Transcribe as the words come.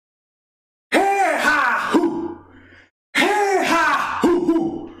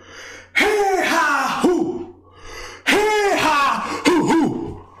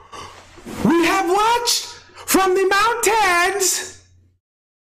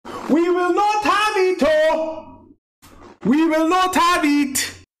We will not have it, oh! We will not have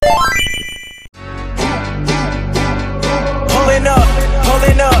it! Pulling up,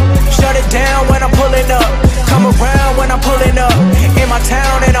 shut it down when I'm pulling up. Come around when I'm pulling up. In my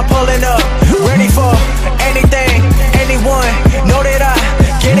town and I'm pulling up. Ready for anything, anyone. Know that I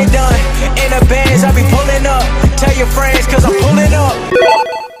get it done. In the bands, I be pulling up. Tell your friends, cause I'm pulling up.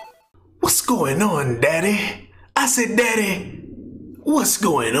 What's going on, Daddy? I said, Daddy, what's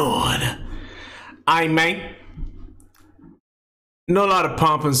going on? I mate. No lot of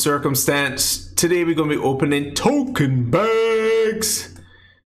pomp and circumstance. Today we're gonna be opening token bags.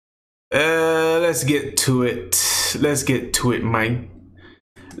 Let's get to it. Let's get to it, man.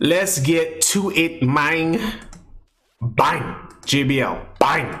 Let's get to it, man. Bang. JBL.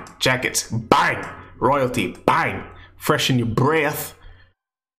 Bang. Jackets. Bang. Royalty. Bang. Freshen your breath.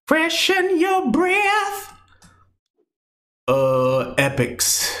 Freshen your breath.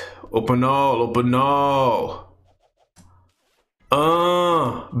 Epics. Open all. Open all.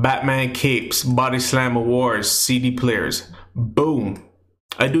 Batman capes. Body Slam awards. CD players. Boom.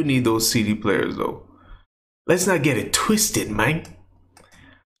 I do need those CD players though. Let's not get it twisted, man.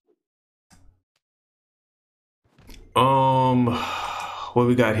 What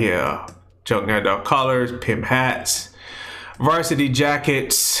we got here? Junkyard Dog collars, pimp hats, varsity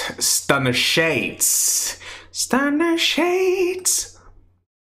jackets, stunner shades. Stunner shades.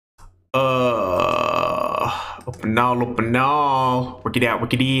 Open all. Work it out,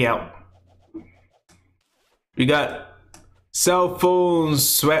 work it out. We got cell phones,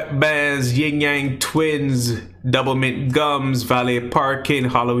 sweatbands, yin yang twins, double mint gums, valet parking,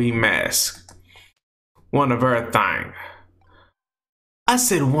 Halloween mask. One of everything. I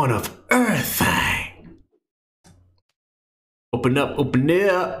said one of everything. Open up, open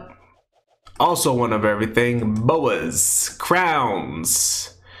up. Also one of everything. Boas,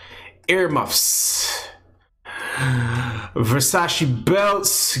 crowns, earmuffs, Versace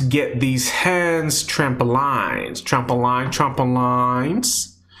belts. Get these hands. Trampolines.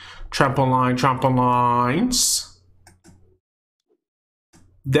 Trampolines.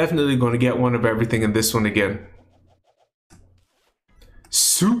 Definitely going to get one of everything in this one again.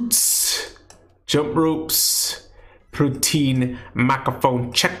 Suits. Jump ropes. Protein.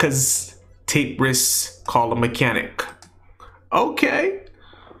 Microphone checkers. Tape wrists. Call a mechanic. Okay.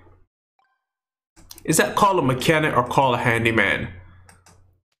 Is that call a mechanic or call a handyman?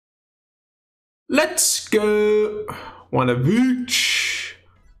 Let's go. One of each.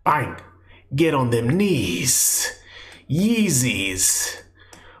 Bang. Get on them knees. Yeezys.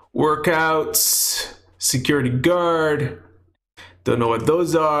 Workouts. Security guard. Don't know what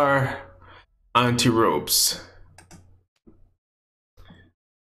those are. Anti-ropes.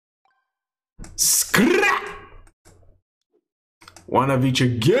 Scrap. One of each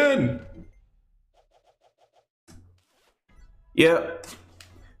again. Yep.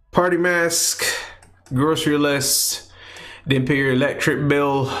 Party mask, grocery list, didn't pay your electric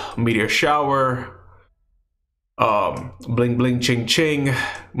bill, meteor shower, bling bling ching ching,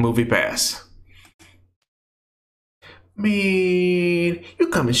 movie pass. Man, you're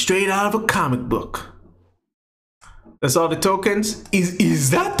coming straight out of a comic book. That's all the tokens? Is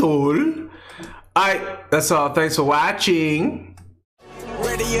that all? Alright, that's all. Thanks for watching.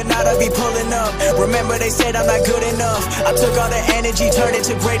 Ready or not, I'll be pulling up. Remember they said I'm not good enough. I took all the energy, turned it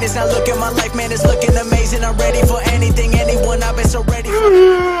to greatness. Now look at my life, man, it's looking amazing. I'm ready for anything, anyone. I've been so ready for